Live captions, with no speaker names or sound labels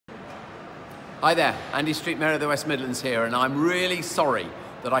Hi there, Andy Street, Mayor of the West Midlands here, and I'm really sorry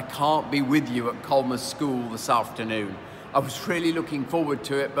that I can't be with you at Colmers School this afternoon. I was really looking forward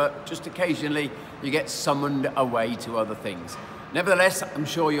to it, but just occasionally you get summoned away to other things. Nevertheless, I'm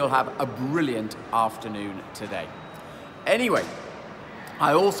sure you'll have a brilliant afternoon today. Anyway,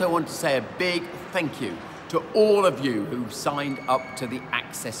 I also want to say a big thank you to all of you who've signed up to the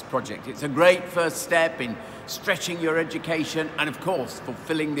Access Project. It's a great first step in stretching your education and, of course,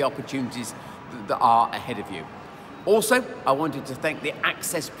 fulfilling the opportunities that are ahead of you. Also, I wanted to thank the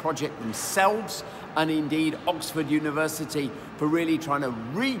Access Project themselves and indeed Oxford University for really trying to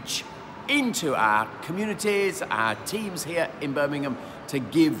reach into our communities, our teams here in Birmingham, to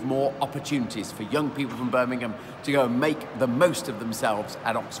give more opportunities for young people from Birmingham to go and make the most of themselves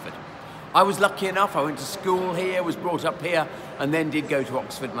at Oxford. I was lucky enough, I went to school here, was brought up here, and then did go to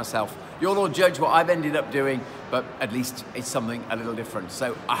Oxford myself. You'll all judge what I've ended up doing, but at least it's something a little different.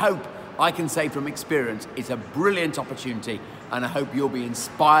 So I hope I can say from experience, it's a brilliant opportunity, and I hope you'll be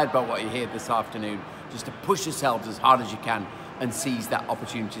inspired by what you hear this afternoon, just to push yourselves as hard as you can and seize that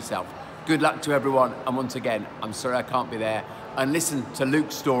opportunity yourself. Good luck to everyone, and once again, I'm sorry I can't be there, and listen to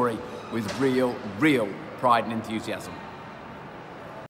Luke's story with real pride and enthusiasm.